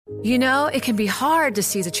You know, it can be hard to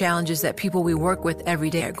see the challenges that people we work with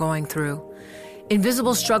every day are going through.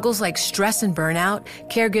 Invisible struggles like stress and burnout,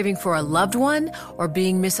 caregiving for a loved one, or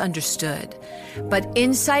being misunderstood. But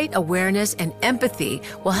insight, awareness, and empathy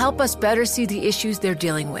will help us better see the issues they're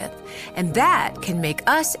dealing with. And that can make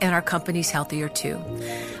us and our companies healthier too.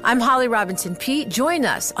 I'm Holly Robinson Peete. Join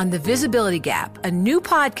us on The Visibility Gap, a new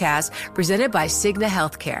podcast presented by Cigna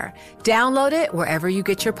Healthcare. Download it wherever you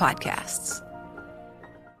get your podcasts.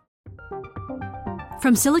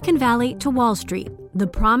 From Silicon Valley to Wall Street, the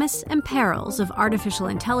promise and perils of artificial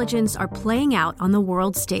intelligence are playing out on the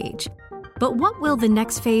world stage. But what will the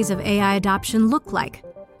next phase of AI adoption look like?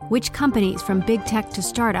 Which companies, from big tech to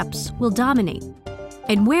startups, will dominate?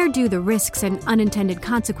 And where do the risks and unintended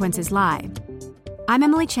consequences lie? I'm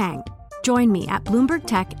Emily Chang. Join me at Bloomberg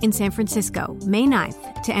Tech in San Francisco, May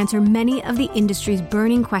 9th, to answer many of the industry's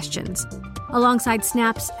burning questions, alongside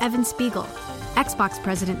Snap's Evan Spiegel, Xbox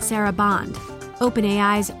President Sarah Bond,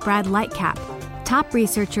 OpenAI's Brad Lightcap, top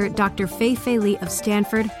researcher Dr. Fei-Fei Li of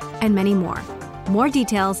Stanford, and many more. More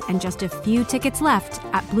details and just a few tickets left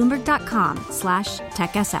at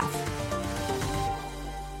Bloomberg.com/TechSF.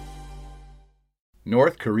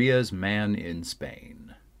 North Korea's man in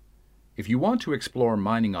Spain. If you want to explore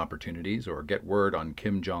mining opportunities or get word on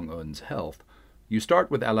Kim Jong-un's health, you start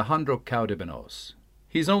with Alejandro Caudebenos.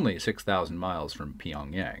 He's only 6,000 miles from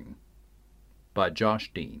Pyongyang. By Josh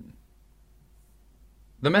Dean.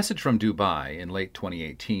 The message from Dubai in late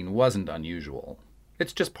 2018 wasn't unusual.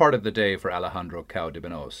 It's just part of the day for Alejandro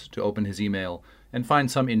Caudebenos to open his email and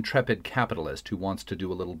find some intrepid capitalist who wants to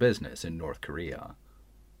do a little business in North Korea.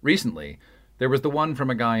 Recently, there was the one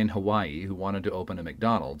from a guy in Hawaii who wanted to open a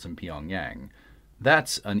McDonald's in Pyongyang.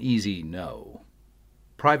 That's an easy no.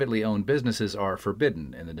 Privately owned businesses are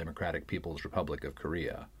forbidden in the Democratic People's Republic of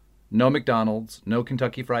Korea. No McDonald's, no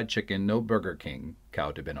Kentucky Fried Chicken, no Burger King,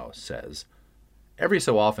 Caudebenos says. Every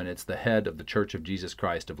so often it's the head of the Church of Jesus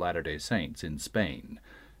Christ of Latter-day Saints in Spain,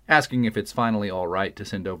 asking if it's finally all right to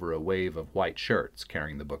send over a wave of white shirts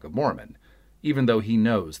carrying the Book of Mormon, even though he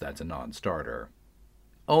knows that's a non-starter.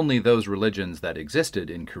 Only those religions that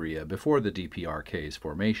existed in Korea before the DPRK's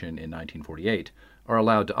formation in 1948 are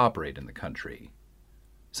allowed to operate in the country.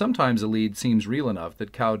 Sometimes a lead seems real enough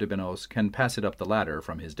that Caudebenos can pass it up the ladder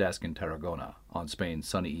from his desk in Tarragona, on Spain's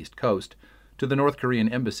sunny east coast, to the North Korean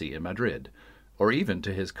embassy in Madrid, or even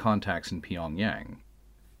to his contacts in Pyongyang.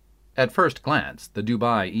 At first glance, the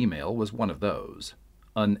Dubai email was one of those.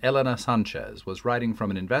 An Elena Sanchez was writing from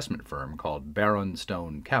an investment firm called Baron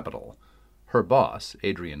Stone Capital. Her boss,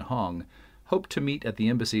 Adrian Hong, hoped to meet at the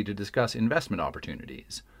embassy to discuss investment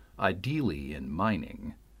opportunities, ideally in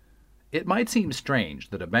mining. It might seem strange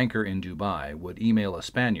that a banker in Dubai would email a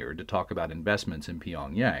Spaniard to talk about investments in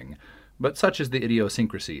Pyongyang, but such is the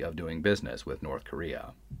idiosyncrasy of doing business with North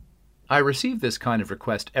Korea. I receive this kind of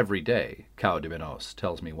request every day, Caudebenos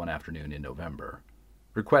tells me one afternoon in November.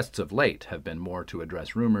 Requests of late have been more to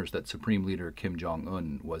address rumors that Supreme Leader Kim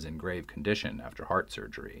Jong-un was in grave condition after heart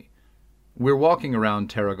surgery. We're walking around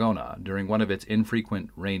Tarragona during one of its infrequent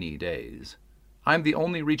rainy days. I'm the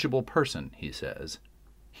only reachable person, he says.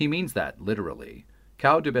 He means that literally.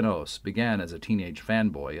 Caudebenos began as a teenage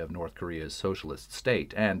fanboy of North Korea's socialist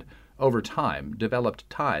state and, over time, developed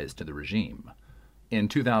ties to the regime. In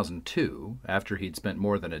 2002, after he'd spent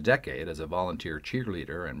more than a decade as a volunteer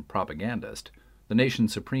cheerleader and propagandist, the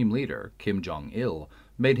nation's supreme leader, Kim Jong-il,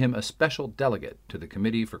 made him a special delegate to the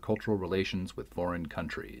Committee for Cultural Relations with Foreign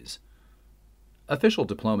Countries. Official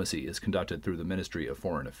diplomacy is conducted through the Ministry of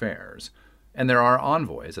Foreign Affairs, and there are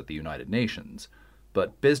envoys at the United Nations,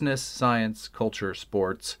 but business, science, culture,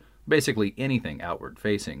 sports, basically anything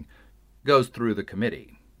outward-facing, goes through the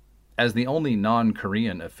committee. As the only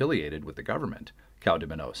non-Korean affiliated with the government,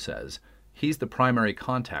 Caudebenos says, he's the primary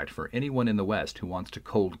contact for anyone in the West who wants to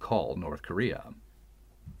cold call North Korea.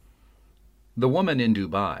 The woman in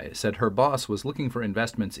Dubai said her boss was looking for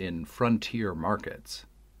investments in frontier markets.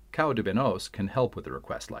 Caudebenos can help with a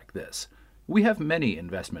request like this. We have many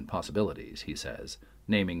investment possibilities, he says,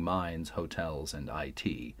 naming mines, hotels, and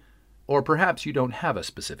IT. Or perhaps you don't have a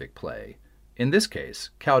specific play. In this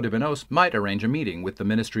case, Caudebenos might arrange a meeting with the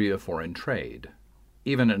Ministry of Foreign Trade.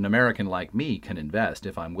 Even an American like me can invest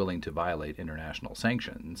if I'm willing to violate international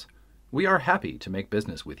sanctions. We are happy to make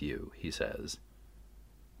business with you, he says.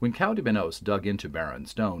 When Caudebenos dug into Baron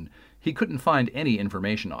Stone, he couldn't find any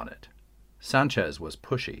information on it. Sanchez was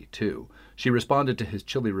pushy, too. She responded to his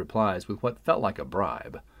chilly replies with what felt like a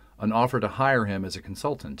bribe, an offer to hire him as a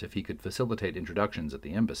consultant if he could facilitate introductions at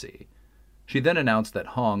the embassy. She then announced that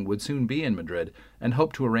Hong would soon be in Madrid and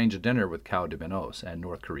hoped to arrange a dinner with Caudebenos and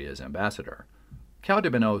North Korea's ambassador. Cao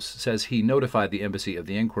de Benos says he notified the embassy of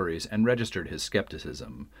the inquiries and registered his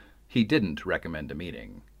skepticism. He didn't recommend a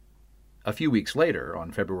meeting. A few weeks later,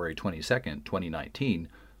 on February 22, 2019,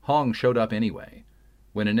 Hong showed up anyway.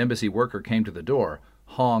 When an embassy worker came to the door,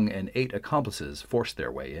 Hong and 8 accomplices forced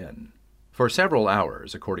their way in. For several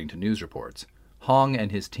hours, according to news reports, Hong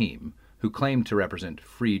and his team, who claimed to represent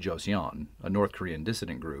Free Joseon, a North Korean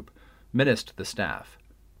dissident group, menaced the staff.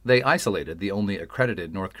 They isolated the only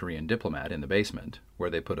accredited North Korean diplomat in the basement, where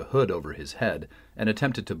they put a hood over his head and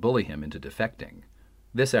attempted to bully him into defecting.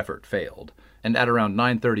 This effort failed, and at around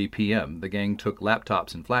 9:30 p.m. the gang took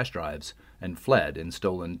laptops and flash drives and fled in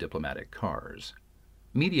stolen diplomatic cars.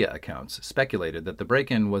 Media accounts speculated that the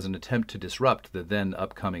break-in was an attempt to disrupt the then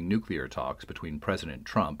upcoming nuclear talks between President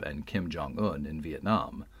Trump and Kim Jong-un in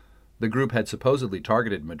Vietnam. The group had supposedly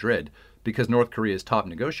targeted Madrid because North Korea's top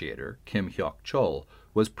negotiator, Kim Hyok-chol,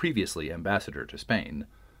 was previously ambassador to Spain.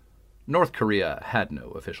 North Korea had no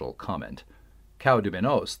official comment. Cao de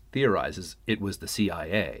Benos theorizes it was the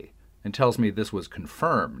CIA and tells me this was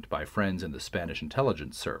confirmed by friends in the Spanish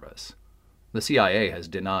intelligence service. The CIA has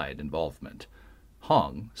denied involvement.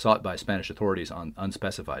 Hong, sought by Spanish authorities on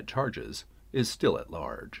unspecified charges, is still at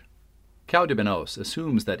large. Cao de Benos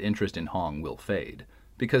assumes that interest in Hong will fade,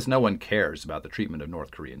 because no one cares about the treatment of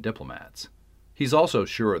North Korean diplomats. He's also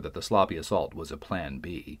sure that the sloppy assault was a plan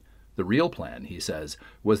B. The real plan, he says,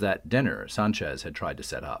 was that dinner Sanchez had tried to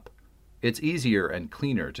set up. It's easier and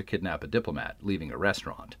cleaner to kidnap a diplomat leaving a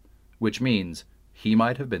restaurant, which means he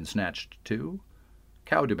might have been snatched too?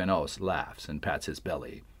 Cao de Benos laughs and pats his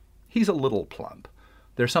belly. He's a little plump.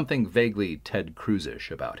 There's something vaguely Ted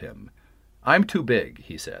Cruz-ish about him. I'm too big,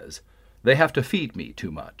 he says. They have to feed me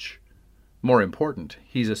too much. More important,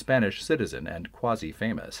 he's a Spanish citizen and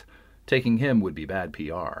quasi-famous. Taking him would be bad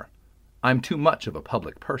PR. I'm too much of a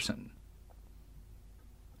public person.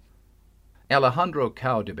 Alejandro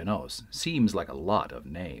Cao de Benos seems like a lot of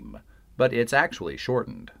name, but it's actually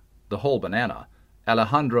shortened. The whole banana,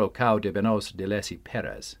 Alejandro Cao de Benos de Lesi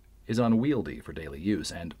Perez, is unwieldy for daily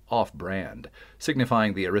use and off-brand,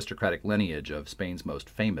 signifying the aristocratic lineage of Spain's most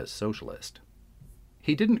famous socialist.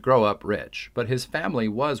 He didn't grow up rich, but his family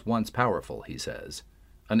was once powerful, he says.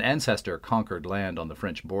 An ancestor conquered land on the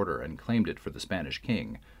French border and claimed it for the Spanish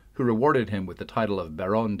king, who rewarded him with the title of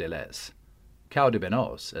Barón de Les. Cao de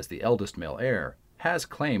Benos, as the eldest male heir, has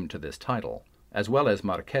claim to this title, as well as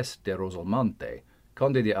Marqués de Rosalmonte,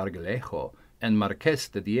 Conde de Argalejo, and Marqués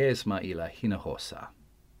de Diezma y la Hinojosa.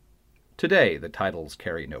 Today, the titles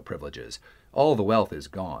carry no privileges. All the wealth is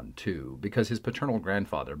gone, too, because his paternal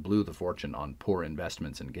grandfather blew the fortune on poor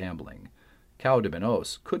investments and gambling. Cao de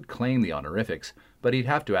Benos could claim the honorifics, but he'd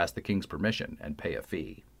have to ask the king's permission and pay a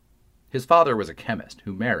fee. His father was a chemist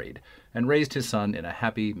who married and raised his son in a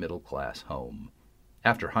happy middle-class home.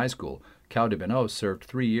 After high school, Cao de Benos served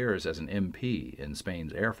 3 years as an MP in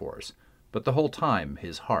Spain's Air Force, but the whole time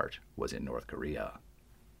his heart was in North Korea.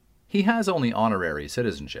 He has only honorary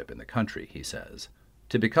citizenship in the country, he says.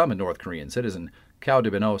 To become a North Korean citizen, Cao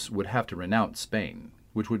de Benos would have to renounce Spain,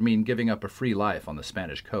 which would mean giving up a free life on the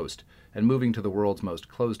Spanish coast and moving to the world's most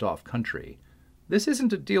closed-off country. This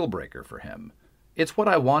isn't a deal-breaker for him. It's what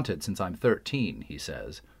I wanted since I'm 13, he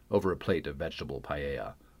says, over a plate of vegetable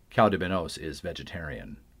paella. Cao de Benos is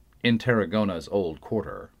vegetarian. In Tarragona's Old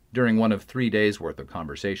Quarter, during one of 3 days' worth of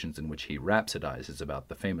conversations in which he rhapsodizes about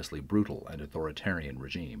the famously brutal and authoritarian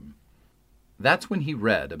regime. That's when he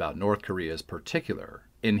read about North Korea's particular,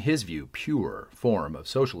 in his view pure, form of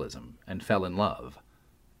socialism and fell in love.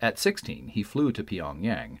 At 16, he flew to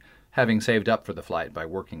Pyongyang, having saved up for the flight by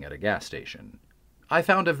working at a gas station. I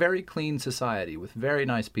found a very clean society with very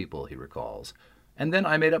nice people, he recalls, and then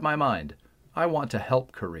I made up my mind. I want to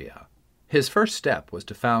help Korea. His first step was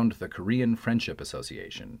to found the Korean Friendship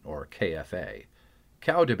Association, or KFA.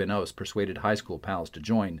 Cao de Benos persuaded high school pals to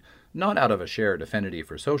join, not out of a shared affinity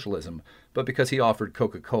for socialism, but because he offered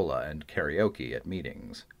Coca-Cola and karaoke at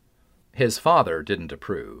meetings. His father didn't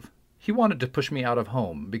approve. He wanted to push me out of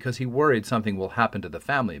home because he worried something will happen to the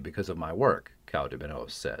family because of my work, Cao de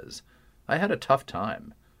Benos says. I had a tough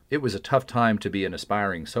time. It was a tough time to be an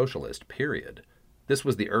aspiring socialist, period. This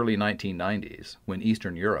was the early 1990s, when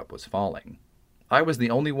Eastern Europe was falling. I was the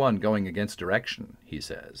only one going against direction, he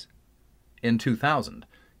says. In 2000,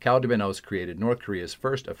 Cao de Benos created North Korea's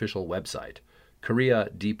first official website,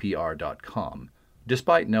 KoreaDPR.com,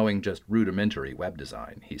 despite knowing just rudimentary web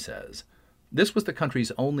design, he says. This was the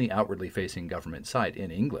country's only outwardly facing government site in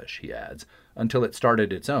English, he adds, until it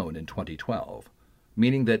started its own in 2012,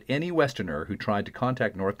 meaning that any Westerner who tried to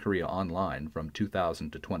contact North Korea online from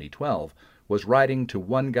 2000 to 2012 was writing to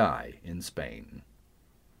one guy in Spain.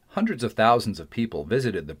 Hundreds of thousands of people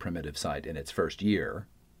visited the primitive site in its first year,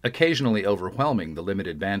 occasionally overwhelming the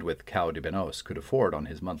limited bandwidth Cao de Benos could afford on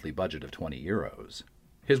his monthly budget of €20.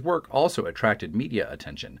 His work also attracted media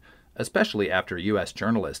attention, especially after U.S.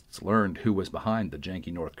 journalists learned who was behind the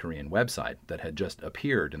janky North Korean website that had just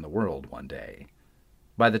appeared in the world one day.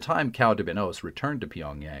 By the time Cao de Benos returned to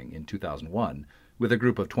Pyongyang in 2001 with a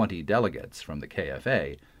group of 20 delegates from the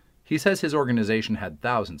KFA, he says his organization had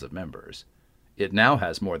thousands of members. It now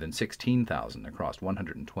has more than 16,000 across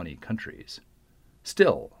 120 countries.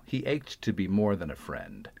 Still, he ached to be more than a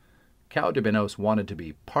friend. Cao de Benos wanted to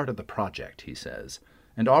be part of the project, he says,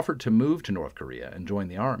 and offered to move to North Korea and join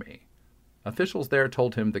the army. Officials there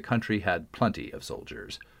told him the country had plenty of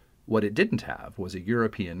soldiers. What it didn't have was a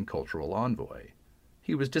European cultural envoy.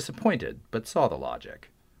 He was disappointed, but saw the logic.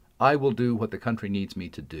 I will do what the country needs me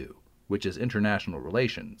to do, which is international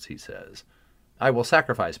relations, he says. I will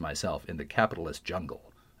sacrifice myself in the capitalist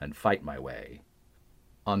jungle and fight my way.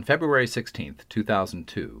 On February 16,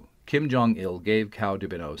 2002, Kim Jong-il gave Cao de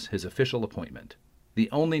Benos his official appointment. The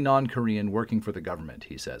only non-Korean working for the government,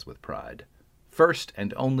 he says with pride. First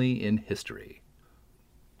and only in history.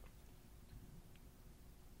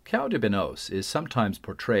 Cao de Benos is sometimes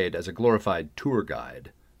portrayed as a glorified tour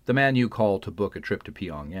guide, the man you call to book a trip to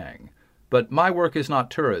Pyongyang. But my work is not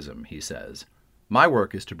tourism, he says. My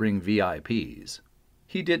work is to bring VIPs.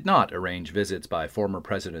 He did not arrange visits by former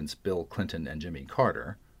presidents Bill Clinton and Jimmy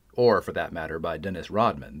Carter, or for that matter by Dennis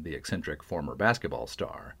Rodman, the eccentric former basketball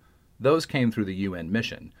star. Those came through the UN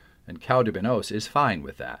mission, and Cao de Benos is fine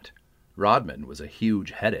with that. Rodman was a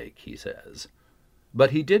huge headache, he says.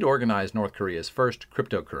 But he did organize North Korea's first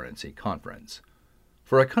cryptocurrency conference.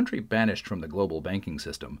 For a country banished from the global banking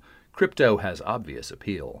system, crypto has obvious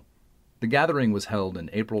appeal. The gathering was held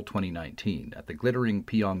in April 2019 at the glittering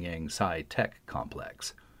Pyongyang Sci-Tech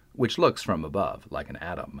Complex, which looks from above like an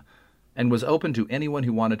atom, and was open to anyone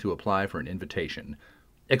who wanted to apply for an invitation,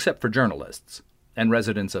 except for journalists and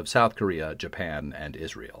residents of South Korea, Japan, and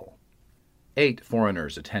Israel. 8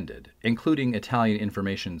 foreigners attended, including Italian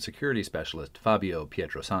information security specialist Fabio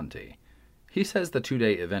Pietrosanti. He says the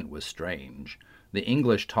 2-day event was strange. The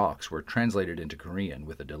English talks were translated into Korean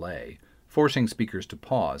with a delay, forcing speakers to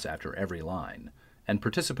pause after every line, and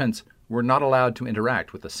participants were not allowed to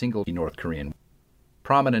interact with a single North Korean.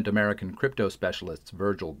 Prominent American crypto specialist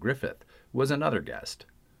Virgil Griffith was another guest.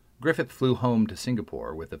 Griffith flew home to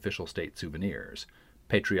Singapore with official state souvenirs,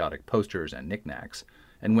 patriotic posters and knickknacks,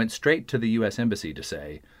 and went straight to the U.S. Embassy to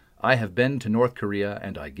say, I have been to North Korea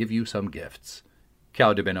and I give you some gifts.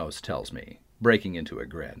 Cao de Benos tells me, breaking into a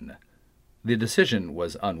grin. The decision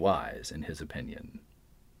was unwise, in his opinion.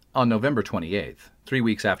 On November 28th, 3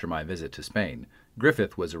 weeks after my visit to Spain,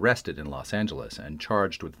 Griffith was arrested in Los Angeles and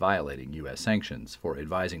charged with violating U.S. sanctions for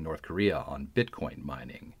advising North Korea on Bitcoin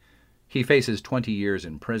mining. He faces 20 years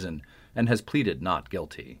in prison and has pleaded not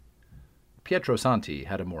guilty. Pietrosanti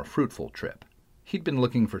had a more fruitful trip. He'd been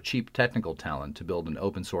looking for cheap technical talent to build an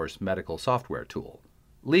open-source medical software tool,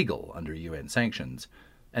 legal under UN sanctions,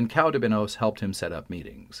 and Cao de Benos helped him set up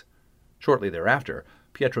meetings. Shortly thereafter,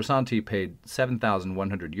 Pietrosanti paid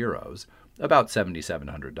 €7,100, about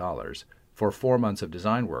 $7,700, for 4 months of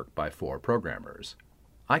design work by 4 programmers.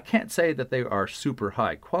 I can't say that they are super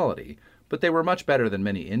high quality, but they were much better than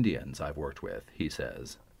many Indians I've worked with, he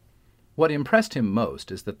says. What impressed him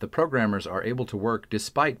most is that the programmers are able to work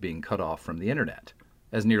despite being cut off from the internet,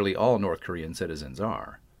 as nearly all North Korean citizens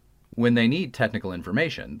are. When they need technical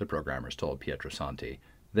information, the programmers told Pietrosanti,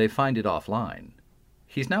 they find it offline.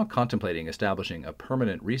 He's now contemplating establishing a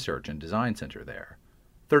permanent research and design center there.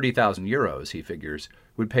 €30,000, he figures,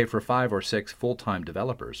 would pay for 5 or 6 full-time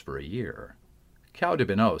developers for a year. Cao de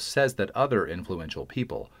Benos says that other influential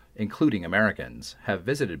people, including Americans, have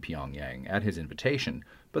visited Pyongyang at his invitation,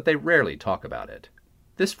 but they rarely talk about it.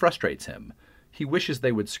 This frustrates him. He wishes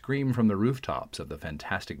they would scream from the rooftops of the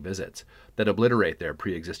fantastic visits that obliterate their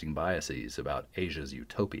pre-existing biases about Asia's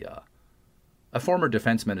utopia. A former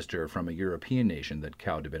defense minister from a European nation that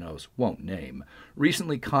Cao de Benos won't name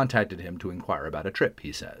recently contacted him to inquire about a trip,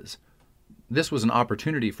 he says. This was an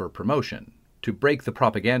opportunity for promotion, to break the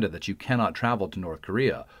propaganda that you cannot travel to North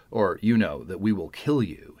Korea, or, that we will kill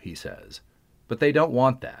you, he says. But they don't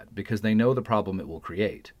want that, because they know the problem it will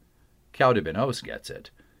create. Cao de Benos gets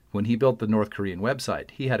it. When he built the North Korean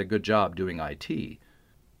website, he had a good job doing IT.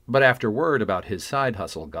 But after word about his side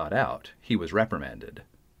hustle got out, he was reprimanded.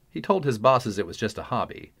 He told his bosses it was just a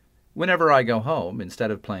hobby. Whenever I go home,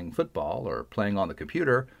 instead of playing football or playing on the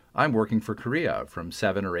computer, I'm working for Korea from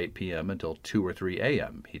 7 or 8 p.m. until 2 or 3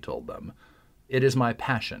 a.m., he told them. It is my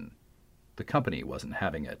passion. The company wasn't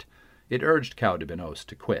having it. It urged Cao de Benos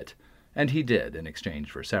to quit, and he did in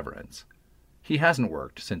exchange for severance. He hasn't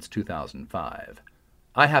worked since 2005.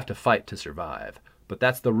 I have to fight to survive, but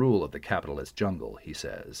that's the rule of the capitalist jungle, he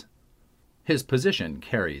says. His position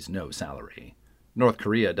carries no salary. North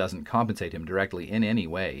Korea doesn't compensate him directly in any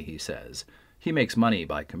way, he says. He makes money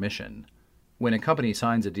by commission. When a company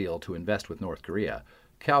signs a deal to invest with North Korea,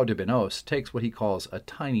 Cao de Benos takes what he calls a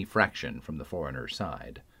tiny fraction from the foreigner's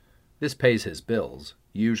side. This pays his bills,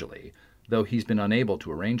 usually, though he's been unable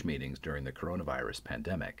to arrange meetings during the coronavirus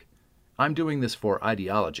pandemic. I'm doing this for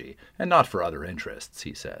ideology and not for other interests,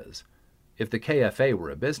 he says. If the KFA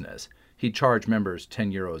were a business, he'd charge members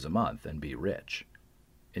 €10 a month and be rich.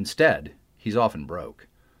 Instead, he's often broke.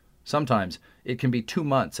 Sometimes it can be 2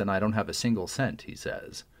 months and I don't have a single cent, he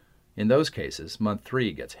says. In those cases, month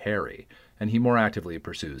 3 gets hairy, and he more actively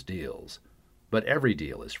pursues deals. But every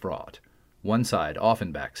deal is fraught. One side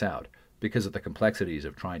often backs out because of the complexities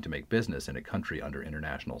of trying to make business in a country under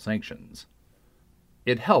international sanctions.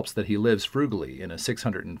 It helps that he lives frugally in a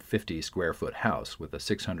 650-square-foot house with a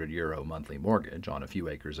 €600 monthly mortgage on a few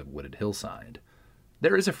acres of wooded hillside.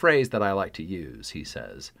 There is a phrase that I like to use, he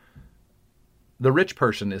says. The rich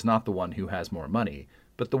person is not the one who has more money,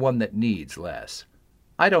 but the one that needs less.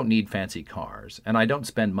 I don't need fancy cars, and I don't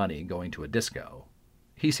spend money going to a disco.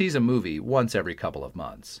 He sees a movie once every couple of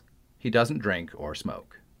months. He doesn't drink or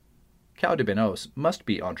smoke. Cao de Benos must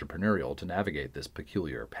be entrepreneurial to navigate this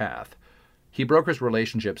peculiar path. He brokers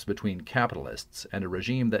relationships between capitalists and a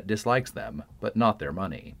regime that dislikes them, but not their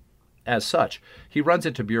money. As such, he runs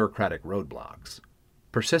into bureaucratic roadblocks.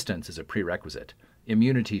 Persistence is a prerequisite,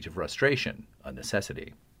 immunity to frustration a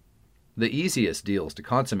necessity. The easiest deals to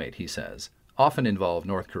consummate, he says, often involve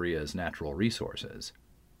North Korea's natural resources.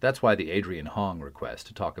 That's why the Adrian Hong request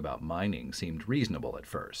to talk about mining seemed reasonable at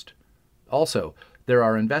first. Also, there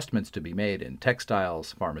are investments to be made in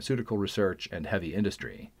textiles, pharmaceutical research, and heavy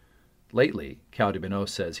industry. Lately, Cao de Benos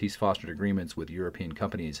says he's fostered agreements with European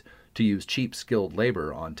companies to use cheap, skilled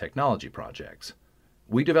labor on technology projects.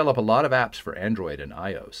 We develop a lot of apps for Android and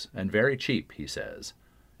iOS, and very cheap, he says.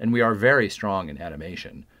 And we are very strong in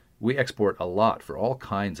animation. We export a lot for all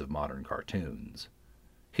kinds of modern cartoons.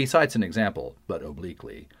 He cites an example, but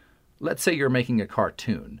obliquely. Let's say you're making a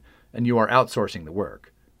cartoon, and you are outsourcing the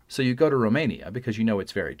work. So you go to Romania because you know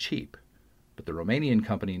it's very cheap. But the Romanian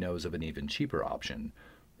company knows of an even cheaper option.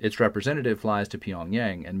 Its representative flies to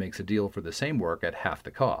Pyongyang and makes a deal for the same work at half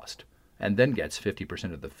the cost, and then gets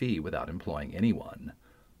 50% of the fee without employing anyone.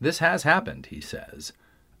 This has happened, he says.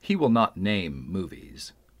 He will not name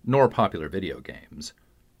movies, nor popular video games.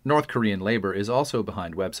 North Korean labor is also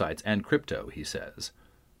behind websites and crypto, he says.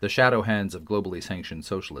 The shadow hands of globally sanctioned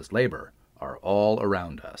socialist labor are all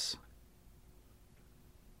around us.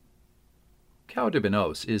 Cao de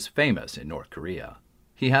Benos is famous in North Korea.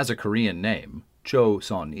 He has a Korean name, Cho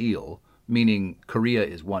Son-il, meaning Korea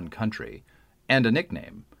is one country, and a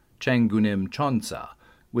nickname, Changgunim Chonsa,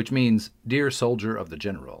 which means Dear Soldier of the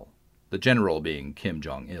general being Kim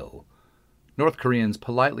Jong-il. North Koreans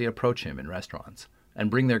politely approach him in restaurants and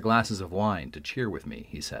bring their glasses of wine to cheer with me,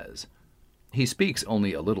 he says. He speaks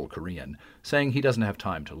only a little Korean, saying he doesn't have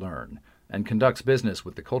time to learn, and conducts business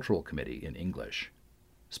with the Cultural Committee in English.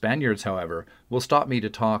 Spaniards, however, will stop me to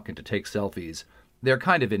talk and to take selfies. They're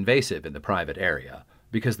kind of invasive in the private area,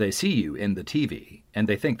 because they see you in the TV, and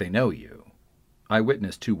they think they know you. I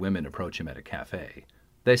witnessed 2 women approach him at a cafe.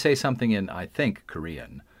 They say something in, I think,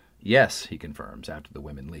 Korean. Yes, he confirms after the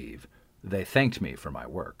women leave. They thanked me for my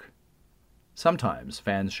work. Sometimes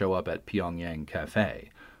fans show up at Pyongyang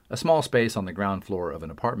Cafe, a small space on the ground floor of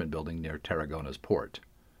an apartment building near Tarragona's port.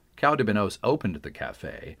 Cao de Benos opened the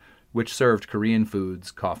cafe, which served Korean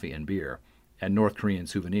foods, coffee and beer, and North Korean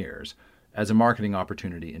souvenirs, as a marketing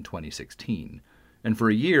opportunity in 2016, and for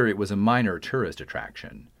a year it was a minor tourist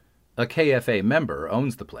attraction. A KFA member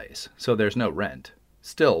owns the place, so there's no rent.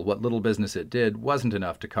 Still, what little business it did wasn't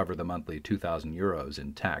enough to cover the monthly €2,000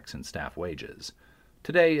 in tax and staff wages.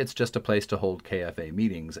 Today, it's just a place to hold KFA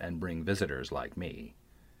meetings and bring visitors like me.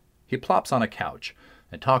 He plops on a couch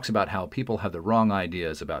and talks about how people have the wrong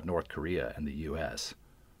ideas about North Korea and the U.S.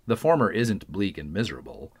 The former isn't bleak and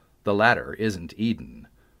miserable. The latter isn't Eden.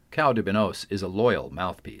 Cao de Benos is a loyal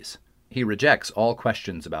mouthpiece. He rejects all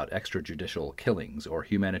questions about extrajudicial killings or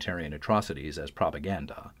humanitarian atrocities as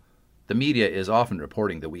propaganda. The media is often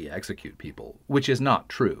reporting that we execute people, which is not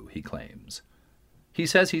true, he claims. He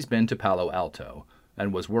says he's been to Palo Alto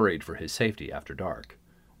and was worried for his safety after dark.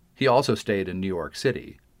 He also stayed in New York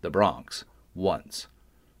City, the Bronx, once.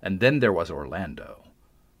 And then there was Orlando.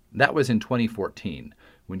 That was in 2014,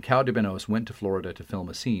 when Cao de Benos went to Florida to film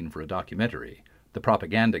a scene for a documentary, The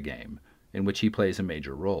Propaganda Game, in which he plays a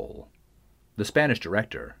major role. The Spanish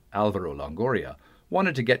director, Alvaro Longoria,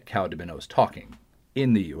 wanted to get Caudebenos talking,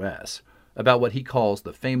 in the U.S., about what he calls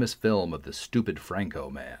the famous film of the stupid Franco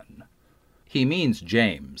man. He means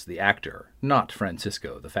James, the actor, not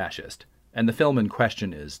Francisco, the fascist, and the film in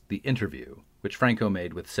question is The Interview, which Franco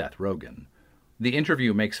made with Seth Rogen. The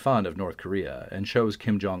Interview makes fun of North Korea and shows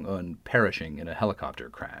Kim Jong-un perishing in a helicopter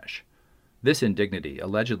crash. This indignity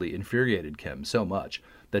allegedly infuriated Kim so much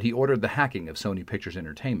that he ordered the hacking of Sony Pictures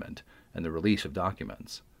Entertainment and the release of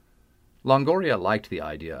documents. Longoria liked the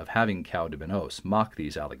idea of having Caudebenos mock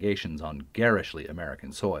these allegations on garishly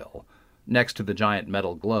American soil, next to the giant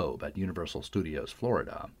metal globe at Universal Studios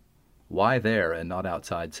Florida. Why there and not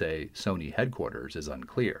outside, say, Sony headquarters is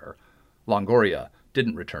unclear. Longoria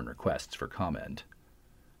didn't return requests for comment.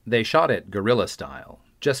 They shot it guerrilla style,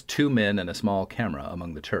 just 2 men and a small camera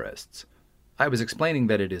among the tourists. I was explaining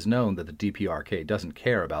that it is known that the DPRK doesn't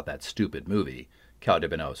care about that stupid movie,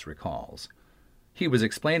 Caudebenos recalls. He was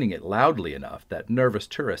explaining it loudly enough that nervous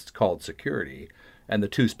tourists called security, and the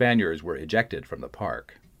 2 Spaniards were ejected from the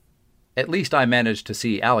park. At least I managed to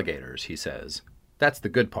see alligators, he says. That's the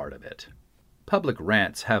good part of it. Public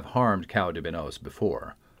rants have harmed Caudebenos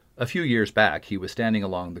before. A few years back, he was standing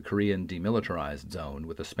along the Korean demilitarized zone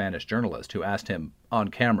with a Spanish journalist who asked him, on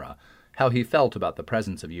camera, how he felt about the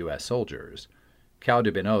presence of U.S. soldiers.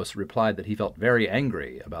 Caudebenos replied that he felt very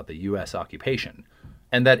angry about the U.S. occupation,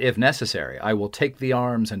 and that if necessary, I will take the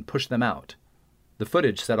arms and push them out. The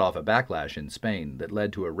footage set off a backlash in Spain that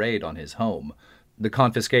led to a raid on his home, the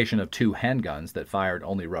confiscation of 2 handguns that fired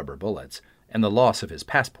only rubber bullets, and the loss of his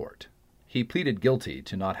passport. He pleaded guilty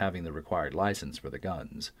to not having the required license for the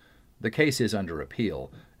guns. The case is under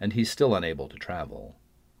appeal, and he's still unable to travel.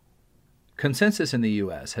 Consensus in the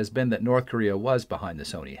U.S. has been that North Korea was behind the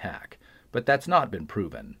Sony hack, but that's not been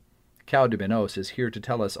proven. Caudebenos is here to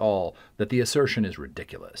tell us all that the assertion is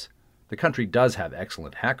ridiculous. The country does have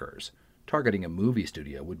excellent hackers. Targeting a movie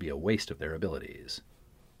studio would be a waste of their abilities.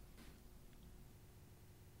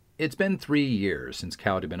 It's been 3 years since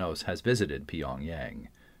Caudebenos has visited Pyongyang.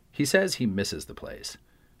 He says he misses the place.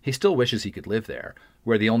 He still wishes he could live there,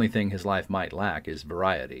 where the only thing his life might lack is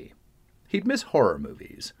variety. He'd miss horror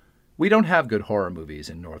movies. We don't have good horror movies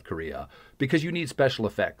in North Korea because you need special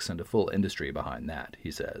effects and a full industry behind that,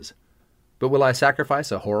 he says. But will I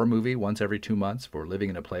sacrifice a horror movie once every 2 months for living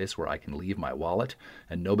in a place where I can leave my wallet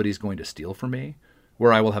and nobody's going to steal from me?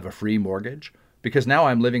 Where I will have a free mortgage? Because now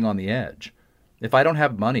I'm living on the edge. If I don't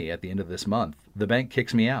have money at the end of this month, the bank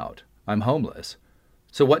kicks me out. I'm homeless.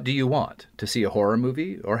 So what do you want? To see a horror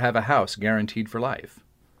movie or have a house guaranteed for life?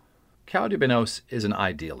 Caudebenos is an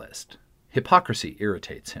idealist. Hypocrisy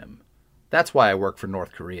irritates him. That's why I work for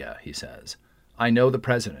North Korea, he says. I know the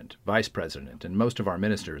president, vice president, and most of our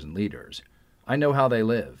ministers and leaders. I know how they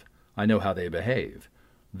live. I know how they behave.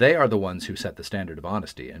 They are the ones who set the standard of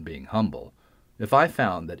honesty and being humble. If I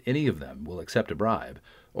found that any of them will accept a bribe,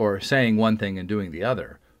 or saying one thing and doing the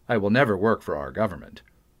other, I will never work for our government.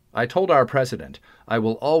 I told our president I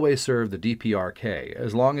will always serve the DPRK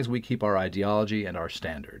as long as we keep our ideology and our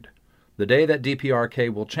standard. The day that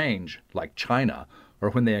DPRK will change, like China, or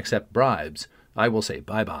when they accept bribes, I will say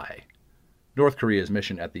bye-bye. North Korea's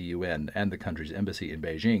mission at the UN and the country's embassy in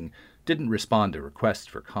Beijing didn't respond to requests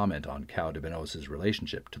for comment on Caudebenos'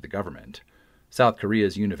 relationship to the government. South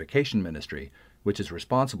Korea's Unification Ministry, which is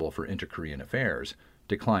responsible for inter-Korean affairs,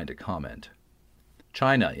 declined to comment.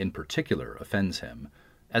 China, in particular, offends him.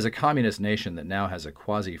 As a communist nation that now has a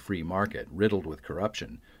quasi-free market riddled with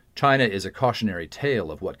corruption, China is a cautionary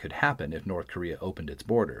tale of what could happen if North Korea opened its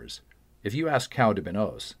borders. If you ask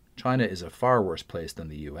Caudebenos, China is a far worse place than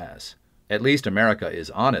the U.S. At least America is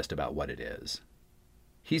honest about what it is.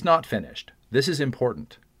 He's not finished. This is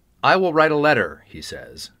important. I will write a letter, he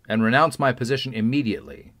says, and renounce my position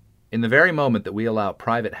immediately, in the very moment that we allow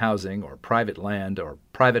private housing or private land or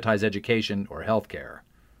privatize education or health care.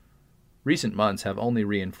 Recent months have only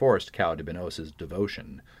reinforced Caudebenos'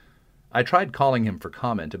 devotion. I tried calling him for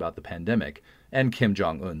comment about the pandemic and Kim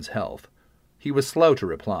Jong-un's health. He was slow to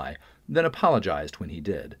reply, then apologized when he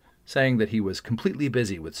did, saying that he was completely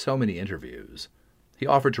busy with so many interviews. He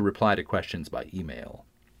offered to reply to questions by email.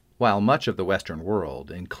 While much of the Western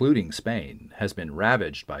world, including Spain, has been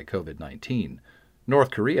ravaged by COVID-19,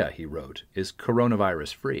 North Korea, he wrote, is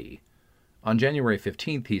coronavirus-free. On January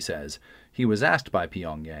 15th, he says, he was asked by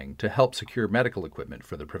Pyongyang to help secure medical equipment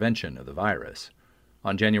for the prevention of the virus.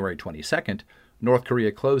 On January 22nd, North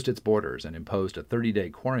Korea closed its borders and imposed a 30-day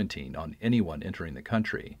quarantine on anyone entering the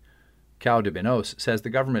country. Caudebenos says the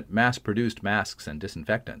government mass-produced masks and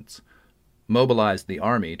disinfectants, mobilized the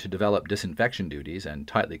army to develop disinfection duties and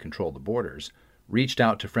tightly control the borders, reached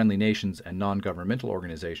out to friendly nations and non-governmental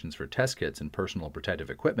organizations for test kits and personal protective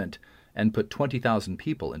equipment, and put 20,000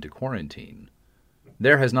 people into quarantine.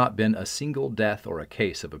 There has not been a single death or a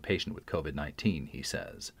case of a patient with COVID-19, he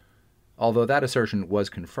says. Although that assertion was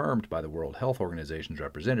confirmed by the World Health Organization's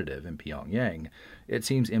representative in Pyongyang, it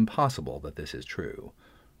seems impossible that this is true.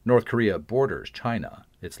 North Korea borders China,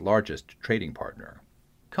 its largest trading partner.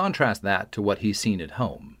 Contrast that to what he's seen at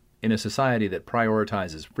home, in a society that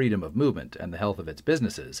prioritizes freedom of movement and the health of its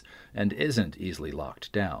businesses and isn't easily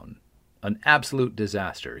locked down. An absolute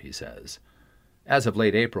disaster, he says. As of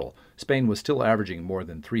late April, Spain was still averaging more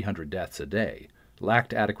than 300 deaths a day,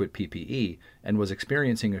 lacked adequate PPE, and was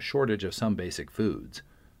experiencing a shortage of some basic foods.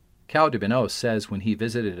 Cao de Benos says when he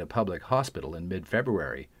visited a public hospital in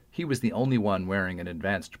mid-February, he was the only one wearing an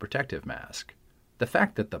advanced protective mask. The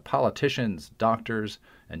fact that the politicians, doctors,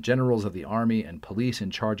 and generals of the army and police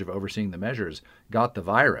in charge of overseeing the measures got the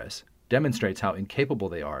virus demonstrates how incapable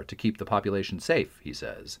they are to keep the population safe, he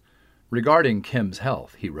says. Regarding Kim's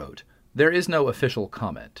health, he wrote, "There is no official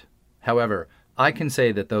comment. However, I can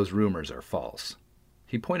say that those rumors are false."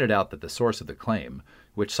 He pointed out that the source of the claim,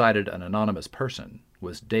 which cited an anonymous person,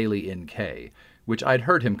 was Daily NK, which I'd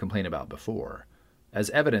heard him complain about before. As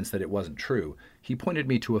evidence that it wasn't true, he pointed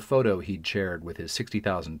me to a photo he'd shared with his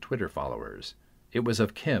 60,000 Twitter followers. It was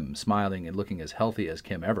of Kim smiling and looking as healthy as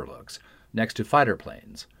Kim ever looks, next to fighter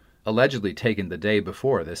planes, allegedly taken the day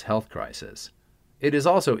before this health crisis. It is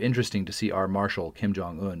also interesting to see our Marshal Kim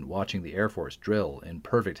Jong-un watching the Air Force drill in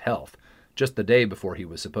perfect health just the day before he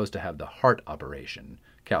was supposed to have the heart operation,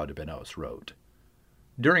 Cao de Benos wrote.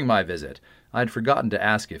 During my visit, I'd forgotten to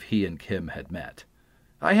ask if he and Kim had met.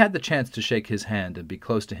 I had the chance to shake his hand and be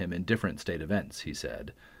close to him in different state events, he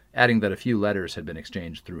said, adding that a few letters had been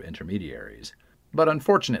exchanged through intermediaries. But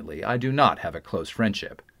unfortunately, I do not have a close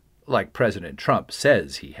friendship, like President Trump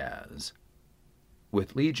says he has.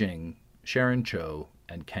 With Li Jing, Sharon Cho,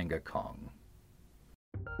 and Kanga Kong.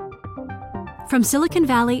 From Silicon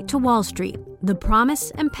Valley to Wall Street, the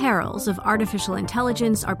promise and perils of artificial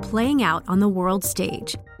intelligence are playing out on the world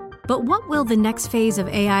stage. But what will the next phase of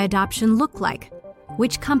AI adoption look like?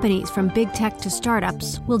 Which companies from big tech to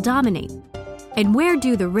startups will dominate? And where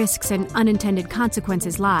do the risks and unintended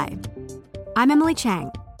consequences lie? I'm Emily Chang.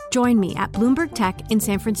 Join me at Bloomberg Tech in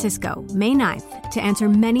San Francisco, May 9th, to answer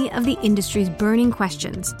many of the industry's burning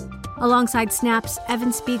questions, alongside Snap's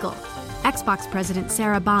Evan Spiegel, Xbox President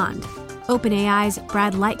Sarah Bond, OpenAI's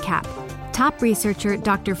Brad Lightcap, top researcher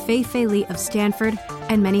Dr. Fei-Fei Li of Stanford,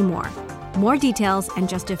 and many more. More details and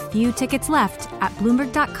just a few tickets left at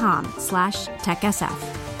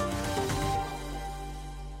Bloomberg.com/TechSF.